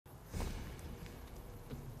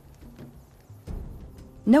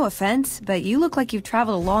No offense, but you look like you've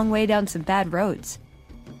traveled a long way down some bad roads.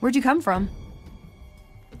 Where'd you come from?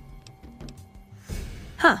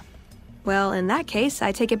 Huh. Well, in that case,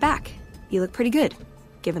 I take it back. You look pretty good,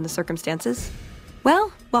 given the circumstances.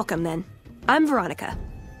 Well, welcome then. I'm Veronica.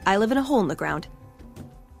 I live in a hole in the ground.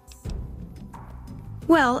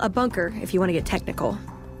 Well, a bunker, if you want to get technical.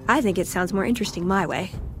 I think it sounds more interesting my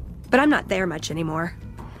way. But I'm not there much anymore.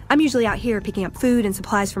 I'm usually out here picking up food and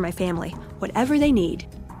supplies for my family, whatever they need.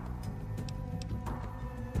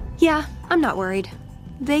 Yeah, I'm not worried.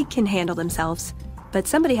 They can handle themselves. But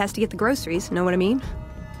somebody has to get the groceries, know what I mean?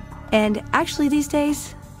 And actually these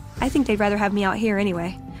days, I think they'd rather have me out here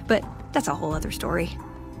anyway. But that's a whole other story.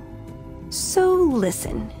 So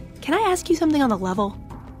listen, can I ask you something on the level?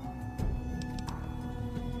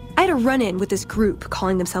 I had a run-in with this group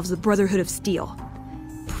calling themselves the Brotherhood of Steel.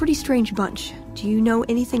 Pretty strange bunch. Do you know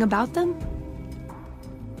anything about them?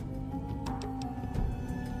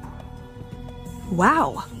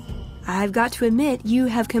 Wow. I've got to admit, you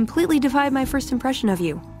have completely defied my first impression of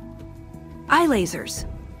you. Eye lasers.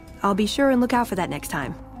 I'll be sure and look out for that next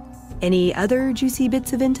time. Any other juicy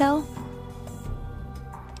bits of intel?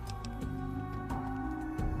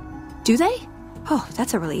 Do they? Oh,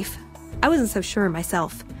 that's a relief. I wasn't so sure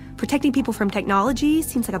myself. Protecting people from technology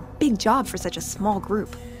seems like a big job for such a small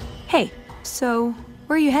group. Hey, so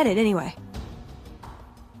where are you headed anyway?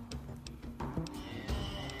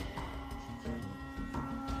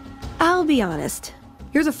 I'll be honest.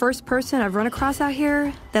 You're the first person I've run across out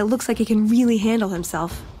here that looks like he can really handle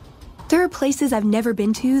himself. There are places I've never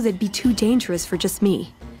been to that'd be too dangerous for just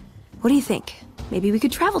me. What do you think? Maybe we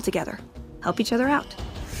could travel together, help each other out.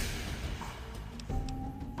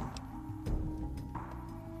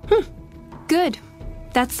 Good.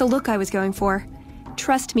 That's the look I was going for.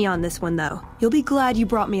 Trust me on this one, though. You'll be glad you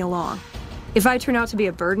brought me along. If I turn out to be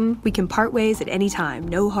a burden, we can part ways at any time.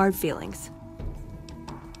 No hard feelings.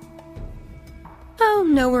 Oh,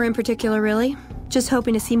 nowhere in particular, really. Just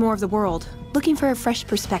hoping to see more of the world. Looking for a fresh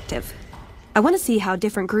perspective. I want to see how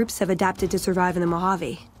different groups have adapted to survive in the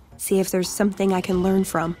Mojave. See if there's something I can learn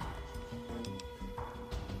from.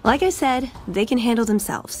 Like I said, they can handle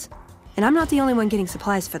themselves. And I'm not the only one getting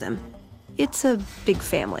supplies for them. It's a big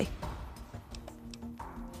family.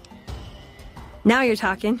 Now you're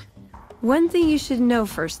talking. One thing you should know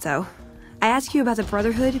first, though. I ask you about the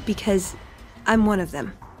Brotherhood because I'm one of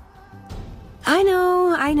them. I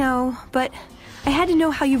know, but I had to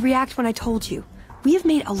know how you react when I told you. We have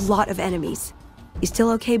made a lot of enemies. You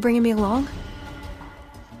still okay bringing me along?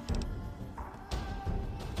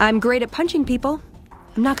 I'm great at punching people.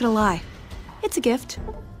 I'm not gonna lie. It's a gift.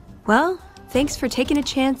 Well, thanks for taking a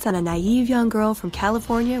chance on a naive young girl from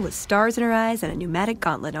California with stars in her eyes and a pneumatic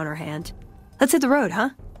gauntlet on her hand. Let's hit the road,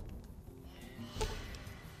 huh?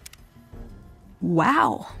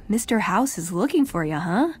 Wow, Mr. House is looking for you,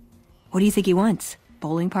 huh? What do you think he wants?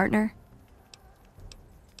 Bowling partner?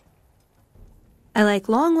 I like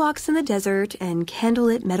long walks in the desert and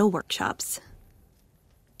candlelit metal workshops.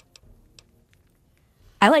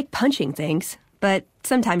 I like punching things, but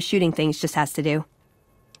sometimes shooting things just has to do.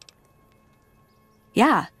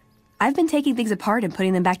 Yeah, I've been taking things apart and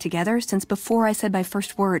putting them back together since before I said my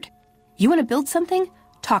first word. You want to build something?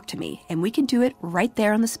 Talk to me, and we can do it right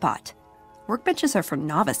there on the spot. Workbenches are for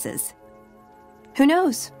novices. Who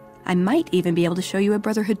knows? I might even be able to show you a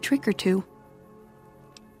Brotherhood trick or two.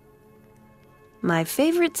 My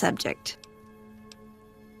favorite subject.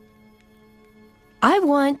 I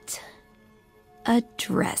want a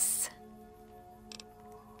dress.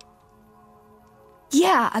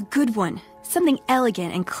 Yeah, a good one. Something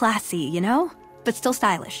elegant and classy, you know? But still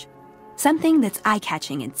stylish. Something that's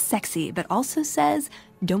eye-catching and sexy, but also says,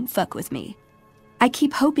 don't fuck with me. I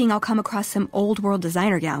keep hoping I'll come across some old-world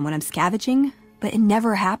designer gown when I'm scavenging, but it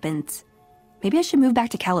never happens. Maybe I should move back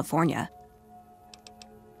to California.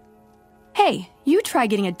 Hey, you try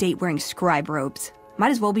getting a date wearing scribe robes.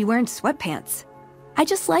 Might as well be wearing sweatpants. I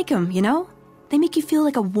just like them, you know? They make you feel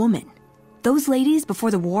like a woman. Those ladies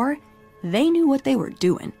before the war, they knew what they were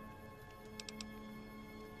doing.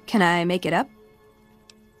 Can I make it up?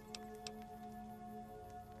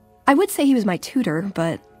 I would say he was my tutor,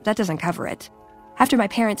 but that doesn't cover it. After my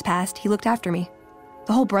parents passed, he looked after me.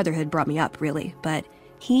 The whole Brotherhood brought me up, really, but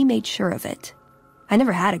he made sure of it. I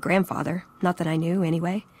never had a grandfather, not that I knew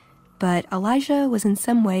anyway, but Elijah was in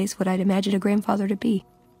some ways what I'd imagined a grandfather to be.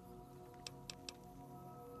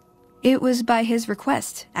 It was by his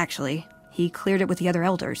request, actually. He cleared it with the other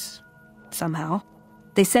elders. Somehow.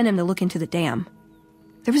 They sent him to look into the dam.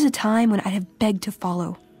 There was a time when I'd have begged to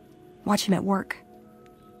follow, watch him at work.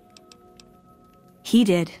 He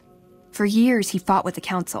did. For years, he fought with the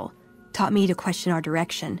council. taught me to question our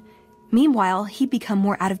direction. Meanwhile, he'd become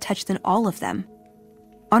more out of touch than all of them.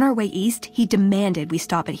 On our way east, he demanded we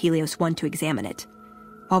stop at Helios 1 to examine it.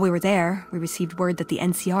 While we were there, we received word that the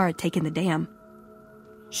NCR had taken the dam.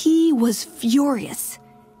 He was furious.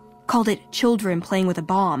 Called it children playing with a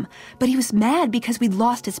bomb, but he was mad because we'd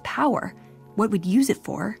lost its power. What we'd use it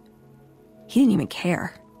for. He didn't even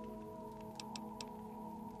care.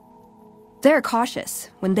 They're cautious.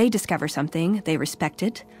 When they discover something, they respect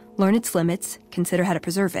it, learn its limits, consider how to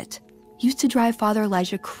preserve it. Used to drive Father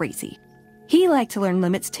Elijah crazy. He liked to learn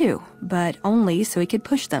limits too, but only so he could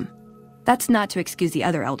push them. That's not to excuse the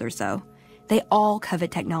other elders, though. They all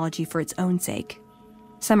covet technology for its own sake.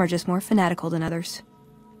 Some are just more fanatical than others.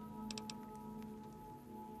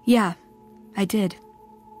 Yeah, I did.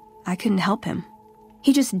 I couldn't help him.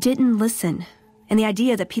 He just didn't listen, and the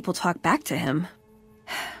idea that people talk back to him...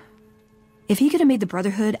 If he could have made the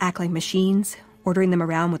Brotherhood act like machines, ordering them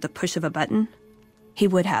around with the push of a button, he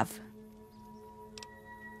would have.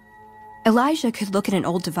 Elijah could look at an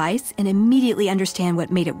old device and immediately understand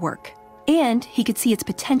what made it work. And he could see its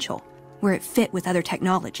potential, where it fit with other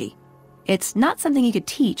technology. It's not something he could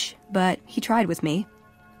teach, but he tried with me.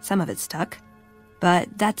 Some of it stuck.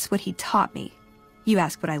 But that's what he taught me. You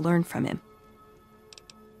ask what I learned from him.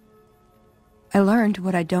 I learned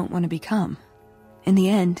what I don't want to become. In the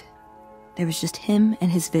end, there was just him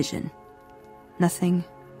and his vision. Nothing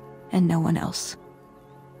and no one else.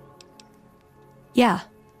 Yeah,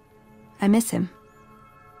 I miss him.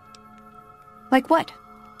 Like what?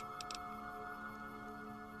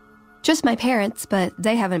 Just my parents, but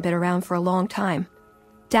they haven't been around for a long time.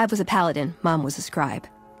 Dad was a paladin, Mom was a scribe.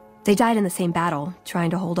 They died in the same battle,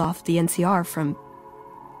 trying to hold off the NCR from...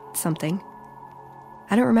 something.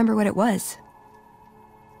 I don't remember what it was.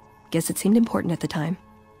 Guess it seemed important at the time.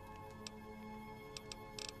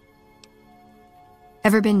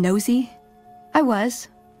 Ever been nosy? I was,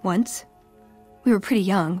 once. We were pretty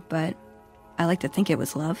young, but I like to think it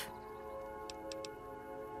was love.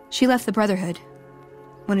 She left the Brotherhood.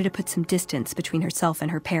 Wanted to put some distance between herself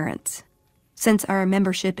and her parents. Since our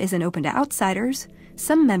membership isn't open to outsiders,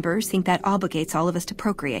 some members think that obligates all of us to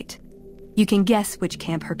procreate. You can guess which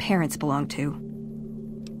camp her parents belong to.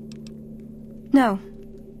 No.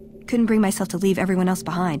 Couldn't bring myself to leave everyone else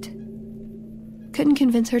behind. Couldn't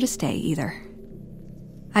convince her to stay, either.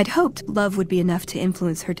 I'd hoped love would be enough to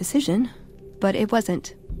influence her decision, but it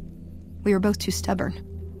wasn't. We were both too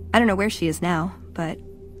stubborn. I don't know where she is now, but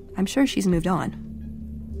I'm sure she's moved on.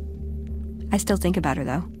 I still think about her,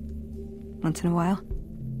 though. Once in a while.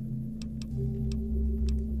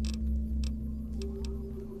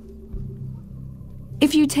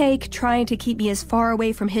 If you take trying to keep me as far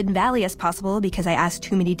away from Hidden Valley as possible because I ask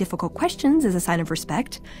too many difficult questions as a sign of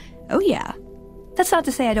respect, oh yeah. That's not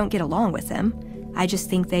to say I don't get along with them. I just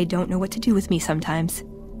think they don't know what to do with me sometimes.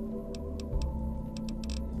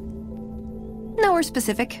 Nowhere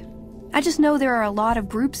specific. I just know there are a lot of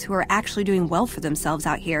groups who are actually doing well for themselves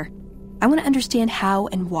out here. I want to understand how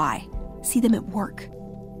and why. See them at work.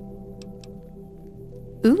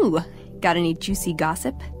 Ooh, got any juicy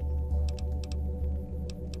gossip?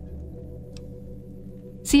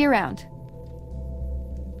 See you around.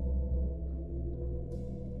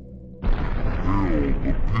 Hail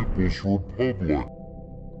the People's Republic!